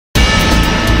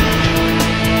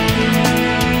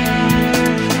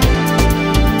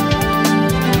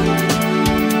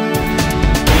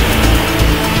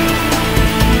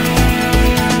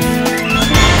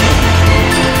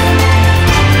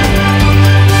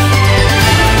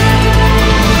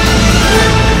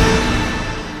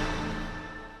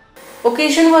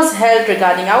occasion was held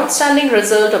regarding outstanding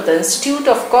result of the Institute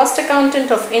of Cost Accountant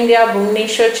of India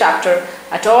Bhubaneswar chapter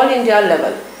at all India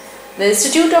level. The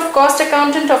Institute of Cost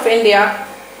Accountant of India,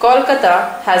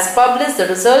 Kolkata, has published the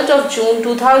result of June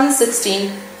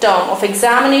 2016 term of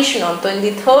examination on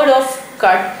 23rd of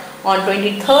Cut on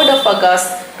 23rd of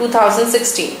August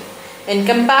 2016. In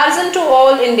comparison to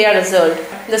all India result,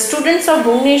 the students of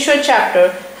Bhubaneswar chapter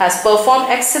has performed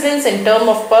excellence in term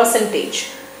of percentage.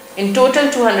 In total,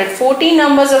 214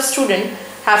 numbers of students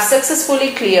have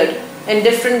successfully cleared in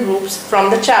different groups from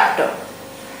the chapter.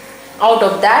 Out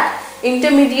of that,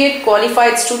 intermediate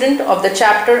qualified students of the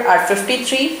chapter are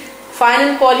 53,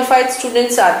 final qualified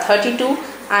students are 32,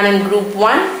 and in group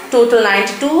 1, total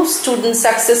 92 students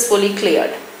successfully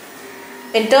cleared.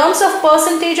 In terms of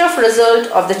percentage of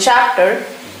result of the chapter,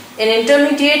 in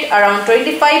intermediate around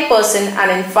 25%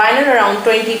 and in final around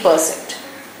 20%.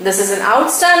 This is an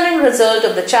outstanding result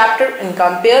of the chapter in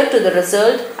compared to the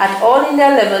result at all India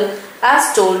level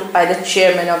as told by the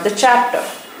chairman of the chapter.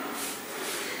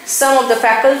 Some of the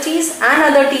faculties and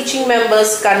other teaching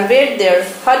members conveyed their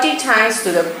hearty thanks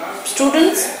to the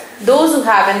students, those who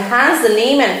have enhanced the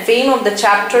name and fame of the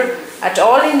chapter at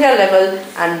all India level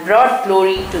and brought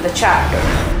glory to the chapter.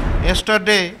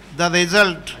 Yesterday, the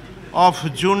result of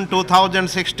June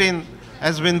 2016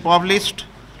 has been published.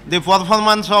 The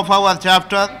performance of our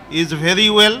chapter is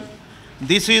very well.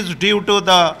 This is due to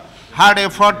the hard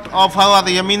effort of our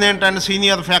eminent and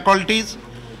senior faculties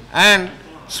and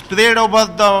spread over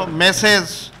the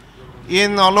message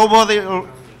in all over the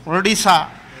Odisha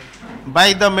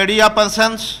by the media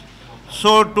persons.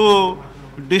 So to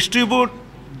distribute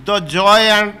the joy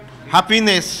and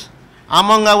happiness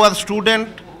among our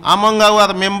students, among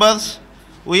our members,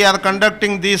 we are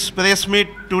conducting this press meet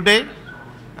today,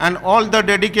 and all the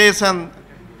dedication,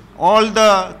 all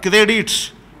the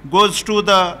credits goes to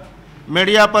the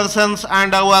media persons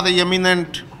and our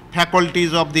eminent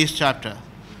faculties of this chapter.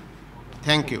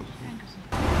 Thank you.